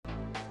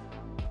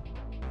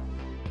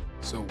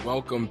So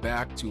welcome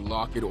back to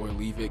Lock It or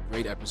Leave It.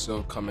 Great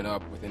episode coming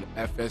up with an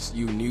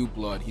FSU new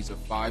blood. He's a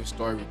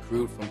five-star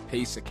recruit from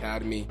Pace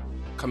Academy,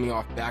 coming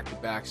off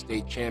back-to-back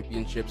state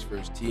championships for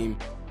his team,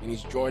 and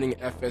he's joining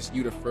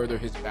FSU to further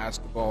his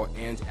basketball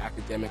and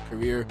academic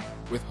career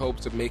with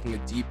hopes of making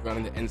a deep run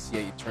in the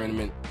NCAA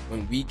tournament.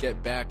 When we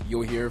get back,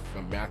 you'll hear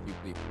from Matthew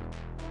Cleveland.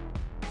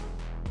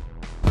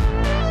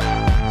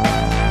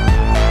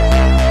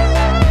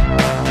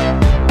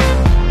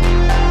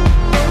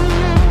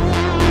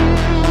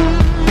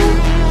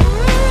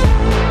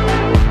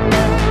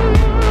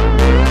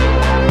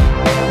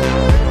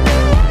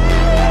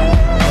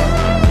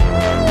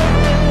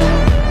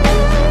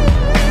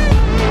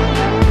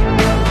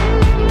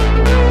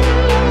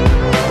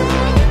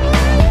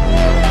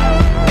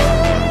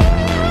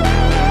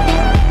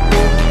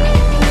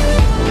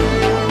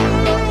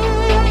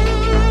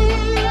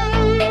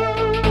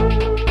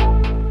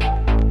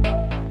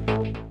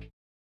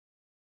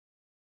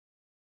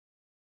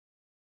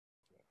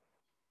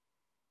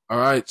 All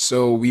right,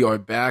 so we are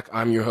back.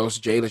 I'm your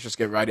host, Jay. Let's just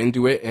get right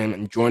into it.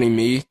 And joining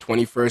me,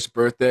 21st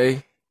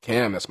birthday,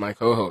 Cam. That's my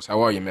co-host.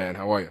 How are you, man?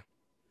 How are you?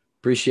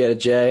 Appreciate it,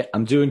 Jay.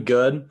 I'm doing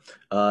good.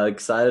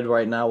 Excited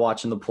right now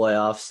watching the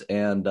playoffs,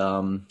 and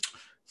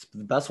it's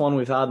the best one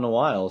we've had in a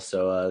while.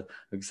 So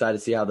excited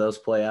to see how those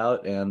play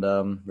out, and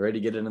ready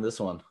to get into this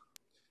one.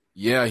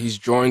 Yeah, he's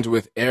joined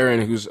with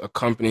Aaron, who's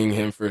accompanying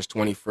him for his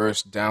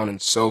 21st down in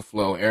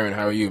SoFlo. Aaron,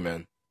 how are you,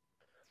 man?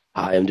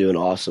 I am doing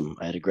awesome.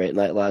 I had a great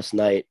night last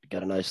night.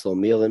 Got a nice little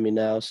meal in me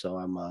now, so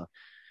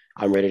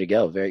I'm ready to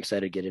go. Very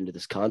excited to get into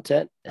this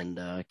content, and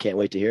can't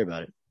wait to hear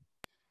about it.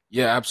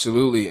 Yeah,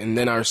 absolutely. And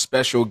then our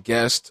special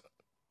guest,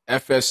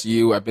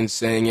 FSU. I've been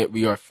saying it.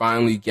 We are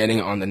finally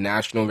getting on the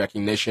national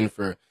recognition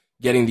for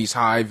getting these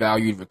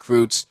high-valued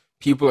recruits.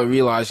 People are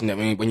realizing that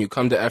when you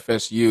come to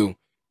FSU,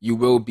 you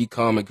will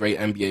become a great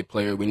NBA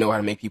player. We know how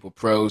to make people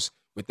pros.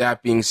 With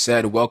that being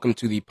said, welcome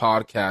to the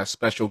podcast,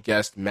 special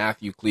guest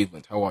Matthew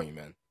Cleveland. How are you,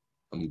 man?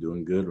 I'm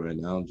doing good right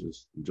now.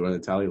 Just enjoying the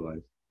Tally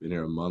life. Been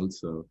here a month,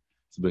 so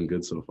it's been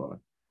good so far.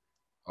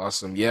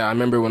 Awesome. Yeah, I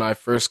remember when I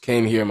first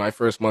came here, my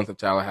first month of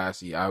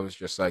Tallahassee, I was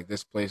just like,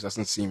 this place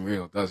doesn't seem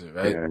real, does it,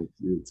 right? Yeah,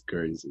 it's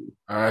crazy.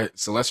 All right,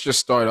 so let's just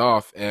start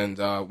off. And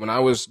when I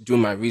was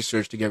doing my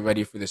research to get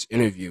ready for this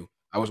interview,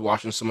 I was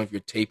watching some of your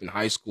tape in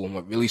high school, and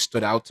what really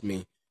stood out to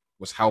me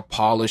was how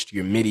polished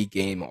your midi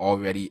game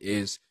already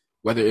is.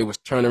 Whether it was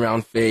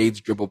turnaround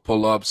fades, dribble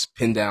pull-ups,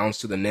 pin downs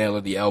to the nail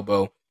or the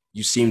elbow,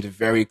 you seemed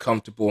very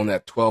comfortable in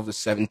that 12 to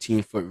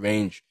 17-foot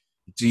range.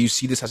 Do you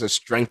see this as a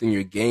strength in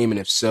your game? And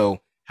if so,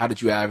 how did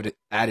you add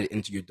it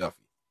into your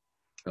Duffy?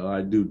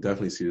 I do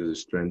definitely see it as a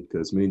strength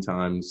because many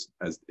times,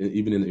 as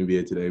even in the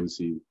NBA today, we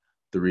see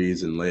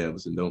threes and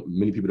layups, and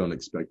many people don't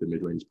expect the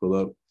mid-range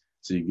pull-up.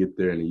 So you get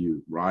there and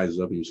you rise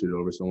up and you shoot it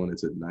over someone.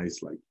 It's a nice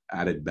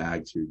added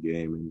bag to your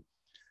game, and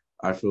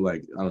I feel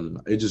like I don't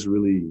know. It just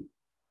really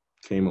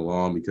came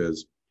along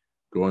because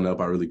growing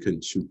up, I really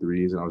couldn't shoot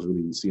threes, and I was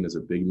really seen as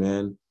a big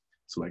man.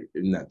 So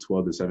in that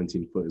 12 to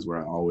 17 foot is where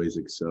I always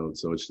excelled.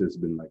 So it's just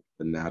been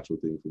the natural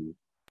thing for me.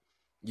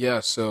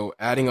 Yeah, so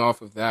adding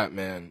off of that,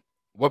 man,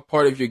 what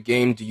part of your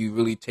game do you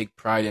really take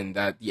pride in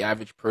that the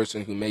average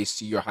person who may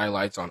see your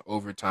highlights on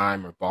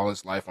Overtime or Ball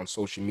is Life on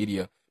social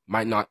media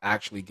might not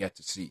actually get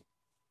to see?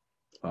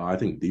 I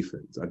think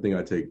defense. I think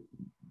I take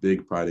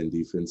big pride in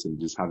defense and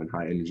just having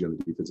high energy on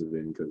the defensive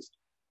end because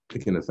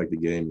it can affect the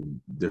game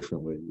in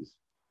different ways.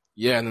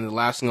 Yeah, and then the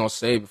last thing I'll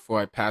say before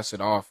I pass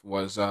it off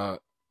was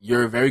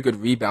you're a very good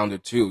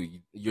rebounder, too.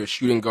 You're a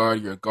shooting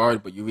guard, you're a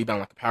guard, but you rebound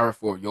like a power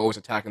forward. You're always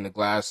attacking the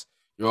glass.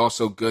 You're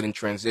also good in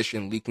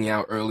transition, leaking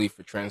out early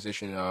for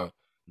transition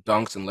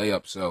dunks and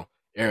layups. So,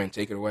 Aaron,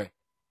 take it away.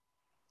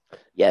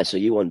 Yeah, so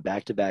you won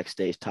back-to-back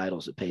state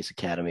titles at Pace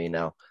Academy.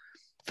 Now,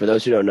 for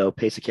those who don't know,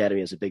 Pace Academy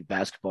has a big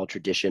basketball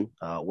tradition.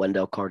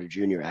 Wendell Carter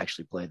Jr.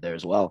 actually played there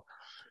as well.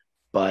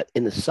 But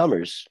in the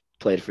summers,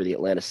 played for the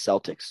Atlanta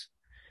Celtics.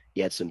 He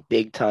had some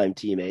big-time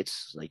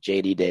teammates like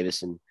J.D.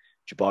 Davison,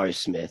 Jabari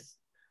Smith,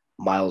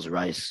 Miles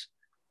Rice.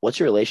 What's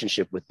your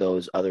relationship with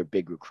those other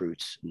big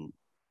recruits? And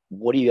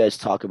what do you guys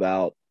talk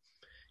about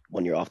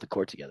when you're off the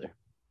court together?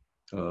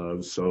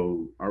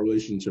 So our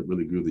relationship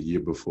really grew the year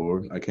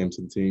before I came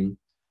to the team.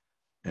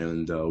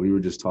 And we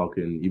were just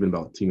talking even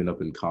about teaming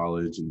up in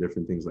college and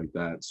different things like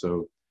that.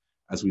 So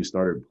as we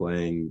started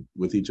playing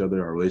with each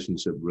other, our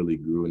relationship really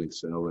grew and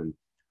excelled. And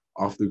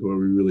off the court,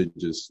 we really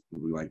just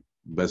were like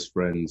best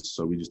friends.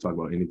 So we just talk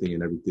about anything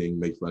and everything,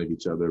 make fun of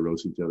each other,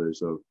 roast each other.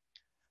 So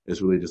it's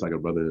really just like a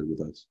brotherhood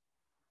with us.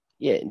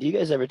 Yeah, and do you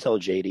guys ever tell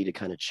JD to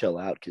kind of chill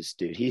out? Because,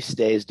 dude, he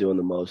stays doing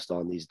the most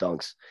on these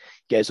dunks.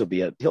 You guys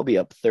he'll be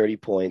up 30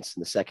 points in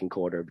the second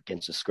quarter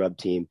against a scrub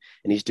team,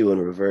 and he's doing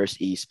reverse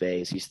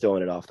E-space. He's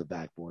throwing it off the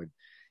backboard.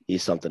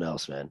 He's something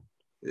else, man.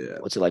 Yeah.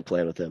 What's it like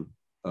playing with him?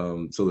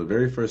 So the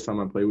very first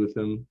time I played with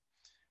him,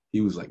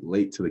 he was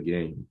late to the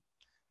game,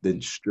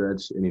 didn't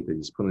stretch anything,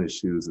 just put on his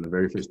shoes, and the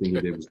very first thing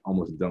he did was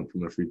almost dunk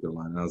from the free throw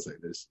line. And I was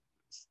like, this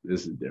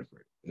is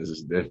different. This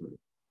is different.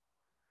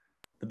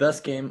 The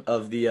best game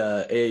of the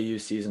AAU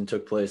season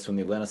took place when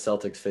the Atlanta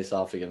Celtics faced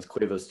off against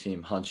Quavo's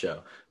team,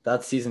 Huncho.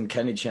 That season,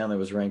 Kenny Chandler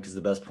was ranked as the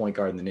best point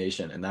guard in the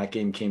nation, and that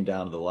game came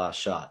down to the last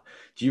shot.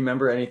 Do you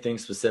remember anything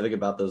specific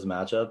about those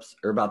matchups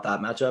or about that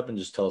matchup? And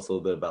just tell us a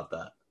little bit about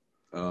that.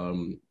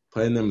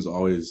 Playing them is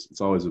always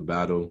a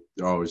battle.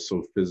 They're always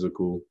so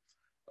physical.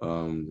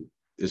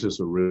 It's just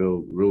a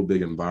real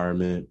big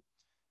environment,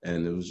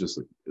 and I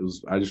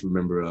just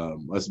remember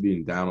us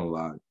being down a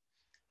lot, and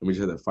we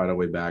just had to fight our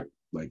way back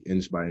like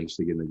inch by inch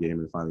to get in the game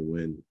and finally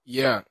win.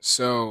 Yeah,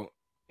 so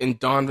in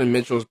Donovan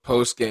Mitchell's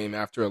post game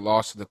after a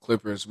loss to the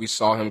Clippers, we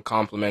saw him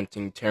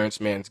complimenting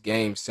Terrence Mann's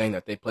game, saying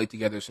that they played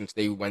together since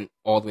they went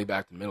all the way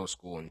back to middle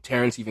school. And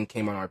Terrence even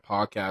came on our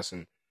podcast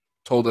and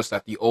told us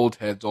that the old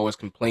heads always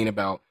complain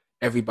about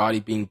everybody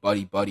being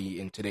buddy buddy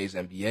in today's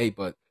NBA,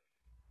 but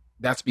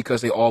that's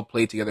because they all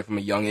played together from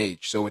a young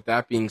age. So with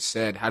that being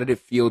said, how did it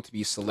feel to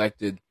be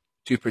selected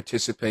to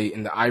participate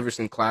in the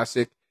Iverson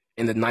Classic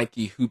and the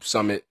Nike Hoop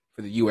Summit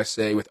for the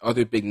USA with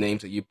other big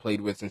names that you played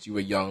with since you were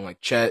young,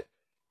 like Chet,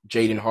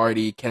 Jaden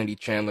Hardy, Kennedy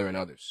Chandler, and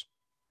others?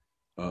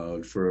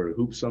 For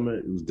Hoop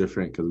Summit, it was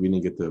different because we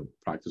didn't get to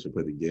practice or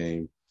play the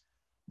game.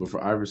 But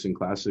for Iverson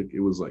Classic,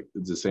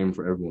 it's the same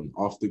for everyone.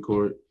 Off the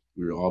court,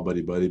 we were all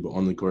buddy buddy, but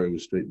on the court, it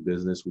was straight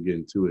business. We're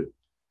getting to it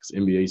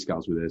because NBA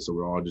scouts were there, so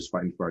we're all just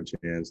fighting for our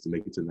chance to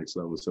make it to the next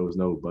level. So it was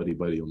no buddy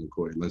buddy on the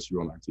court unless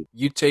you're on our team.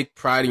 You take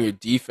pride in your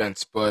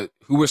defense, but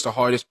who was the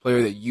hardest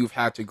player that you've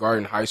had to guard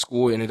in high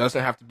school? And it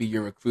doesn't have to be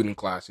your recruiting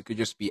class. It could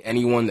just be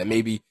anyone that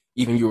maybe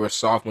even you were a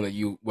sophomore that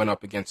you went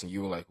up against and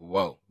you were like,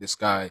 whoa, this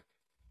guy,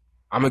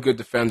 I'm a good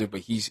defender,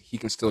 but he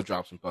can still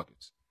drop some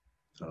buckets.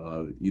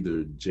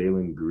 Either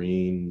Jalen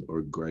Green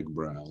or Greg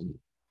Brown.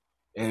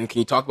 And can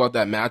you talk about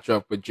that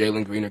matchup with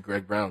Jalen Green or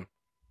Greg Brown?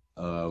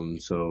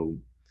 So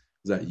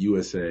it was at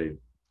USA,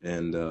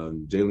 and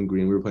Jalen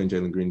Green, we were playing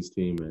Jalen Green's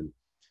team, and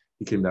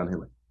he came down here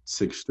like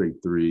 6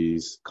 straight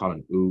threes, caught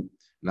an oop,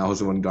 and I was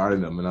the one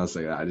guarding him, and I was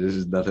like, there's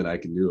just nothing I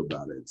can do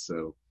about it.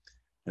 So,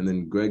 and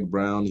then Greg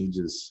Brown,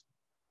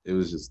 it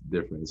was just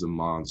different. It's a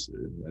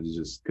monster. I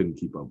just couldn't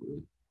keep up with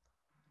him.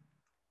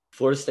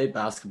 Florida State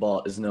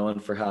basketball is known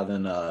for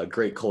having a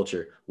great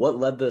culture.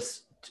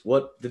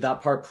 What did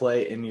that part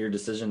play in your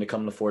decision to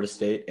come to Florida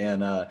State?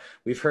 And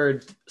we've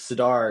heard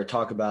Sadar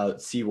talk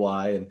about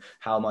CY and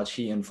how much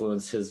he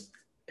influenced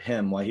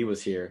him while he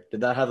was here.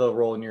 Did that have a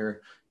role in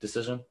your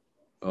decision?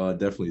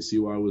 Definitely.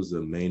 CY was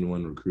the main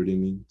one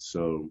recruiting me.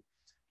 So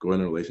going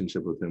in a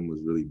relationship with him was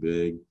really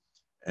big.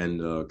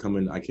 And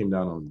I came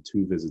down on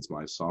 2 visits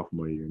my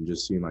sophomore year, and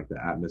just seeing like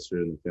the atmosphere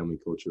and the family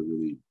culture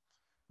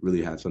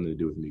really had something to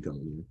do with me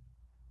coming here.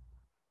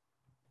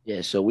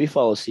 Yeah, so we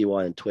follow CY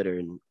on Twitter,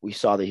 and we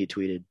saw that he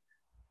tweeted,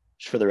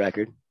 just for the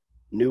record,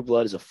 New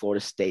Blood is a Florida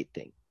State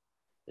thing.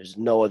 There's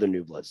no other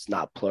New Bloods. It's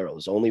not plural.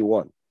 There's only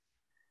one.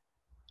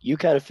 You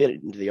kind of fit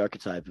into the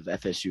archetype of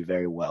FSU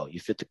very well. You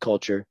fit the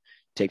culture,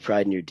 take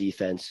pride in your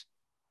defense,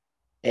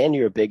 and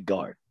you're a big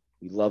guard.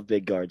 We love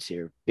big guards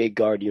here. Big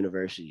guard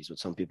university is what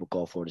some people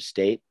call Florida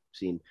State. We've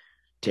seen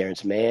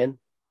Terrence Mann,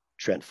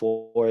 Trent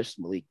Forrest,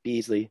 Malik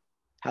Beasley.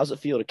 How's it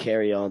feel to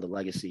carry on the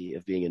legacy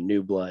of being a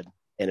New Blood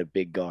and a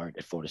big guard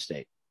at Florida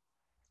State?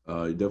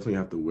 You definitely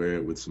have to wear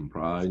it with some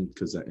pride,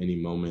 because at any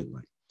moment,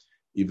 like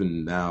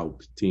even now,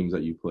 teams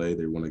that you play,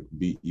 they want to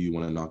beat you,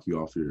 want to knock you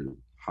off your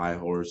high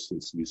horse.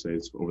 Since we say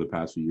it's over the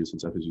past few years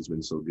since FSU's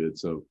been so good,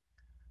 so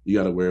you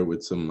got to wear it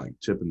with some like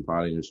chip and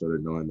pride in your shoulder,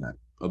 knowing that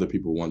other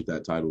people want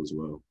that title as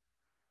well.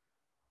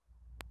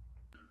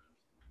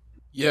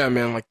 Yeah,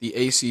 man, like the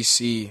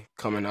ACC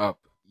coming up,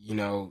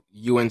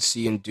 UNC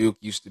and Duke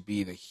used to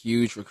be the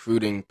huge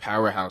recruiting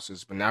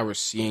powerhouses, but now we're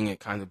seeing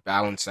it kind of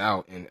balance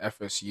out, and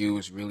FSU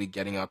is really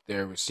getting up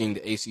there. We're seeing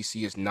the ACC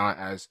is not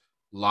as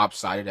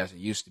lopsided as it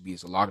used to be.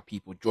 There's a lot of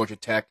people. Georgia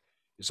Tech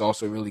is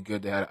also really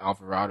good. They had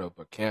Alvarado,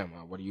 but Cam,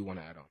 what do you want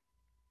to add on?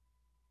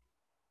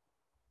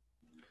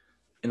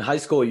 In high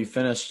school, you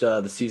finished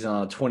the season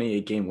on a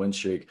 28-game win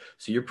streak,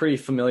 so you're pretty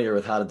familiar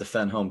with how to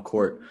defend home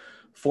court.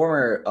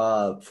 Former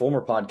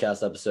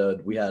podcast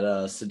episode, we had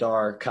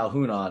Sadar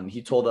Calhoun on.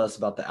 He told us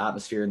about the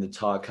atmosphere and the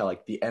talk, how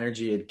like the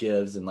energy it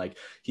gives, and like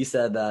he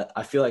said that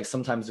I feel like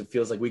sometimes it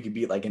feels like we could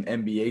beat like an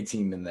NBA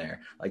team in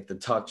there. Like the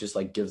talk just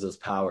like gives us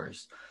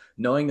powers.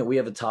 Knowing that we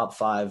have a top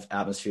 5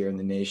 atmosphere in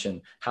the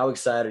nation, how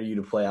excited are you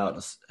to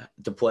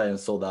play in a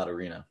sold out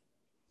arena?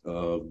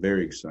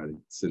 Very excited,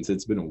 since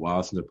it's been a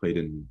while since I played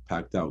in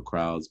packed out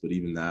crowds. But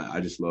even that,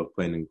 I just love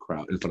playing in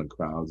front of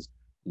crowds,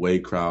 away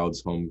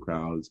crowds, home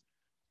crowds.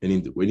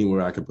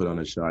 Anywhere I can put on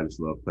a show, I just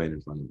love playing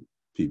in front of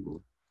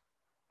people.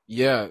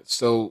 Yeah.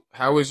 So,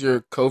 how was your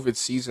COVID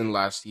season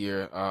last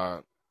year?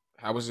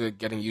 How was it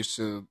getting used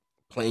to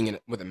playing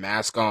with a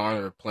mask on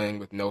or playing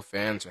with no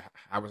fans? Or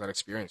how was that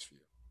experience for you?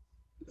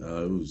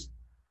 It was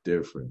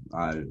different.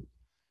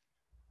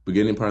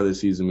 Beginning part of the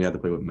season, we had to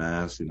play with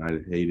masks, and I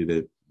hated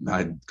it.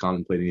 I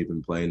contemplated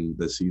even playing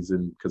the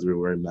season because we were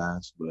wearing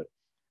masks, but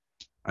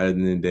at the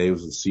end of the day, it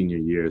was a senior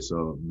year,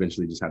 so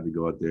eventually just had to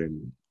go out there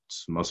and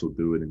just muscle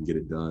through it and get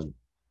it done.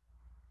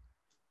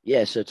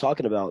 Yeah, so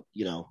talking about,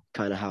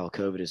 kind of how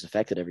COVID has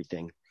affected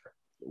everything,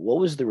 what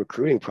was the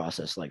recruiting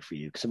process like for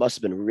you? Because it must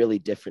have been really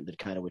different than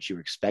kind of what you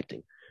were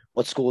expecting.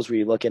 What schools were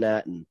you looking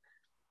at, and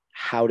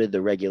how did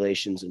the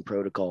regulations and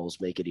protocols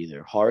make it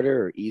either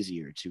harder or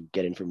easier to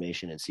get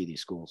information and see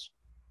these schools?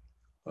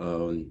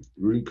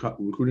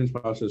 Recruiting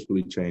process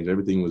really changed.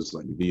 Everything was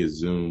like via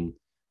Zoom.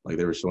 Like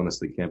they were showing us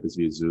the campus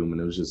via Zoom,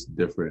 and it was just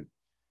different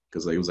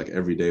because like it was like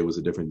every day was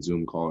a different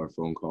Zoom call or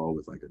phone call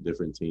with like a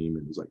different team,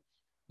 and it was like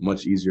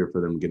much easier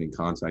for them to get in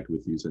contact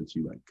with you since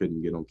you like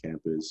couldn't get on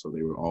campus. So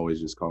they were always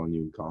just calling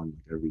you and calling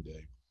like every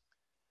day.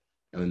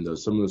 And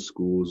some of the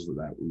schools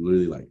that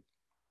really like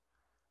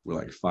were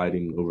like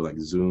fighting over like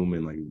Zoom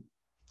and like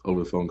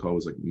over the phone call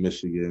was like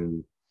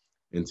Michigan,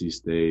 NC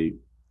State,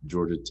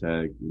 Georgia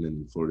Tech, and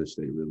then Florida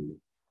State really.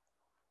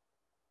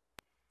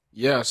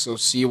 Yeah, so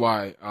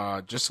CY,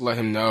 just to let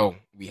him know,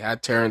 we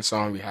had Terrence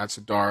on, we had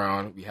Sadar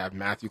on, we have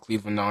Matthew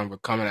Cleveland on. We're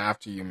coming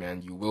after you,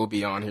 man. You will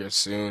be on here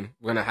soon.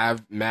 We're gonna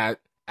have Matt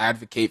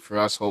advocate for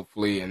us,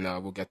 hopefully, and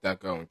we'll get that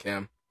going.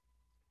 Cam.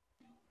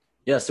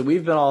 Yeah, so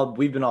we've been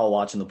all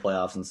watching the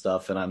playoffs and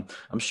stuff, and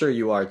I'm sure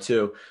you are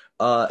too.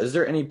 Is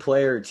there any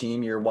player or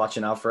team you're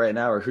watching out for right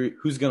now, or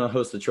who's gonna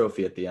host the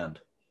trophy at the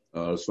end?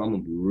 So I'm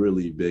a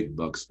really big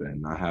Bucks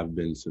fan. I have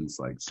been since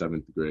like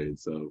seventh grade.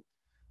 So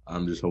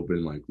I'm just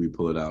hoping like we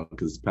pull it out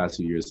because the past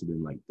 2 years have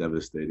been like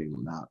devastating,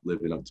 not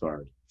living up to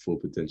our full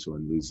potential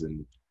and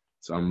losing.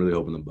 So I'm really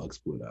hoping the Bucks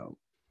pull it out.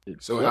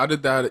 So how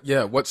did that?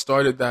 Yeah, what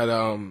started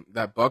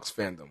that Bucks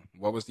fandom?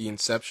 What was the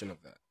inception of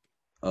that?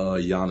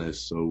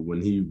 Giannis. So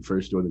when he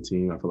first joined the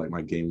team, I feel like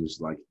my game was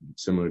like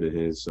similar to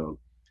his. So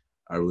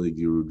I really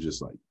grew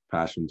just like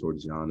passion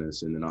towards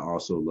Giannis, and then I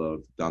also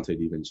love Dante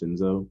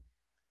DiVincenzo,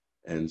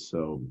 and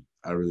so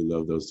I really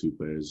love those two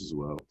players as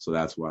well. So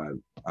that's why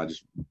I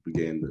just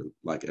began to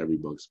like every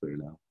Bucks player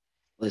now.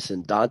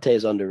 Listen,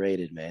 Dante's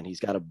underrated, man.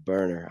 He's got a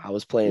burner. I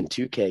was playing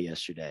 2K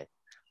yesterday.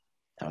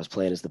 I was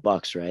playing as the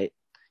Bucks, right?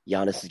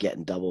 Giannis is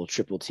getting double,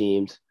 triple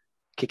teamed.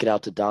 Kick it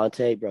out to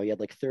Dante, bro. He had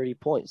like 30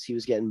 points. He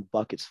was getting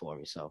buckets for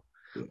me. So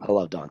I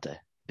love Dante.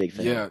 Big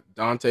fan. Yeah,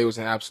 Dante was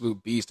an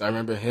absolute beast. I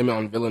remember him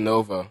on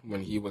Villanova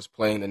when he was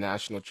playing the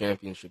national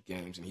championship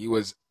games, and he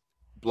was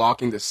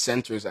blocking the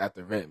centers at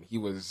the rim. He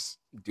was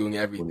doing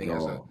everything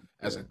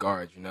as a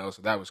guard, you know.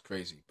 So that was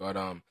crazy. But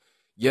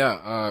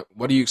yeah.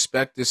 What do you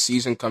expect this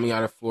season coming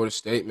out of Florida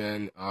State,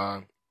 man?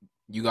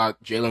 You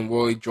got Jalen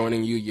Worley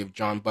joining you. You have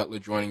John Butler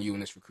joining you in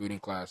this recruiting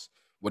class.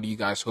 What do you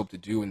guys hope to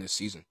do in this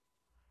season?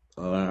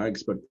 I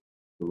expect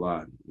a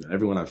lot.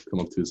 Everyone I've come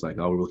up to is like,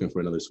 oh, we're looking for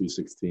another Sweet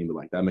 16, but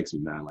like that makes me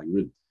mad. Like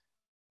we're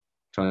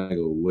trying to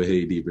go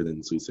way deeper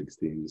than Sweet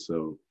 16.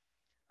 So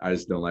I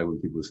just don't like when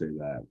people say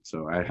that.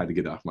 So I had to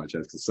get it off my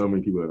chest because so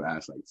many people have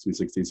asked like Sweet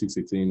 16, Sweet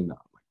 16. No,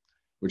 like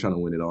we're trying to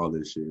win it all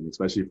this year, and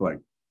especially for like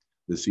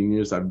the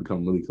seniors. I've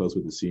become really close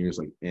with the seniors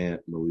like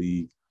Ant,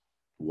 Malik,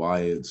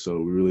 Wyatt. So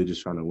we're really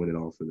just trying to win it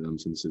all for them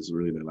since it's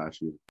really their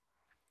last year.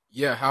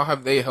 Yeah, how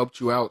have they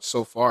helped you out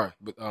so far?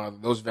 But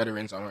those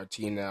veterans on our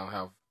team now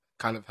have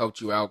kind of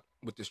helped you out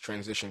with this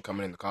transition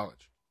coming into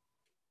college.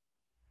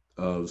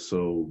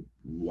 So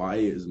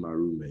Wyatt is my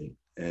roommate,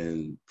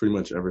 and pretty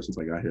much ever since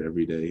I got here,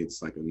 every day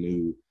it's like a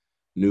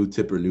new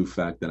tip or new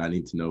fact that I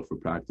need to know for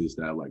practice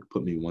that like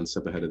put me one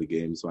step ahead of the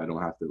game, so I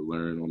don't have to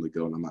learn on the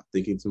go and I'm not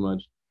thinking too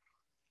much.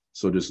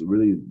 So just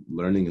really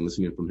learning and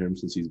listening from him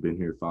since he's been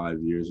here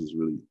 5 years has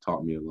really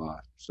taught me a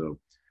lot. So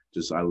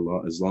just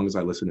as long as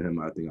I listen to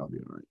him, I think I'll be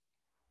all right.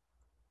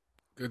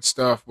 Good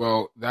stuff.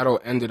 Well, that'll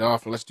end it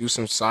off. And let's do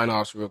some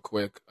sign-offs real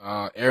quick.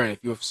 Aaron, if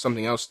you have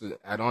something else to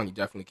add on, you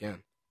definitely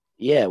can.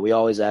 Yeah, we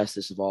always ask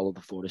this of all of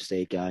the Florida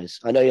State guys.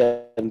 I know you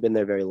haven't been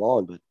there very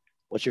long, but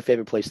what's your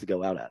favorite place to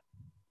go out at?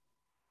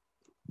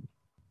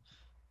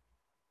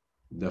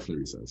 Definitely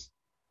recess.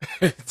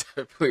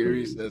 Definitely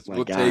recess. My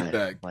We'll guy. take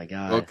that. My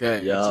guy. Okay.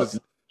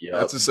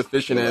 That's a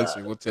sufficient Yeah.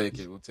 answer. We'll take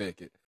it. We'll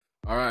take it.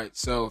 All right.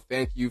 So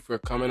thank you for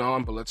coming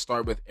on, but let's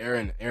start with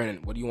Aaron.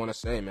 Aaron, what do you want to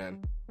say,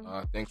 man?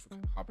 Thanks for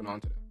hopping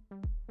on today.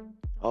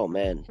 Oh,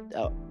 man.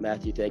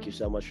 Matthew, thank you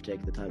so much for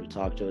taking the time to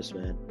talk to us,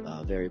 man.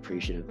 Very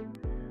appreciative.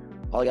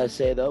 All I got to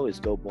say, though, is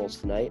go Bolts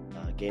tonight.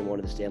 Game 1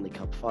 of the Stanley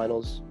Cup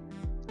Finals.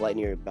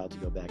 Lightning are about to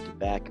go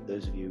back-to-back.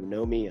 Those of you who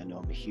know me, I know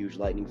I'm a huge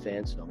Lightning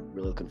fan, so I'm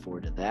really looking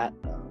forward to that.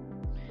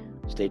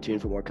 Stay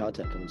tuned for more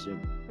content coming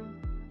soon.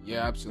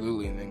 Yeah,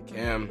 absolutely. And then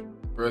Cam,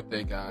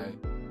 birthday guy,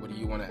 what do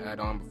you want to add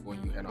on before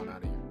you head on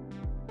out of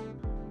here?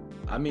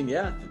 I mean,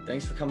 yeah,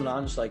 thanks for coming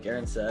on, just like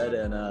Aaron said,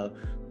 and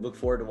look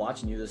forward to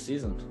watching you this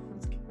season.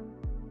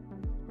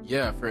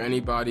 Yeah, for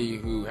anybody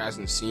who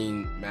hasn't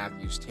seen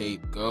Matthew's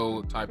tape,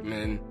 go type him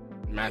in,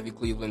 Matthew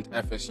Cleveland,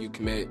 FSU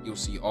commit. You'll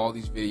see all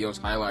these videos,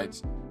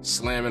 highlights,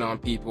 slamming on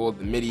people.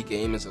 The midi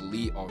game is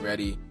elite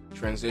already.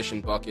 Transition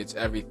buckets,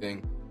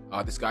 everything.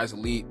 This guy's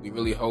elite.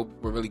 We're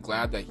really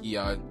glad that he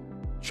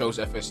chose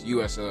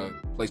FSU as a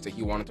place that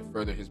he wanted to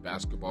further his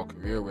basketball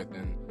career with.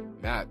 And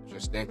Matt,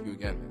 just thank you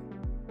again,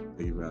 man.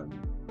 Thank you for having me.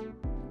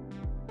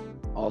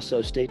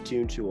 Also, stay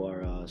tuned to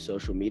our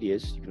social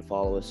medias. You can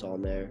follow us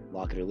on there.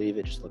 Lock it or leave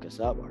it. Just look us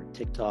up. Our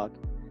TikTok,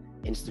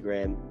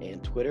 Instagram,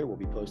 and Twitter. We'll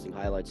be posting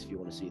highlights if you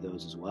want to see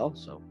those as well.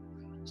 So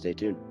stay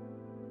tuned.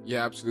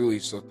 Yeah, absolutely.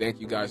 So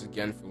thank you guys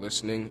again for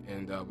listening,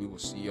 and we will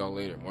see y'all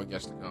later. More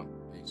guests to come.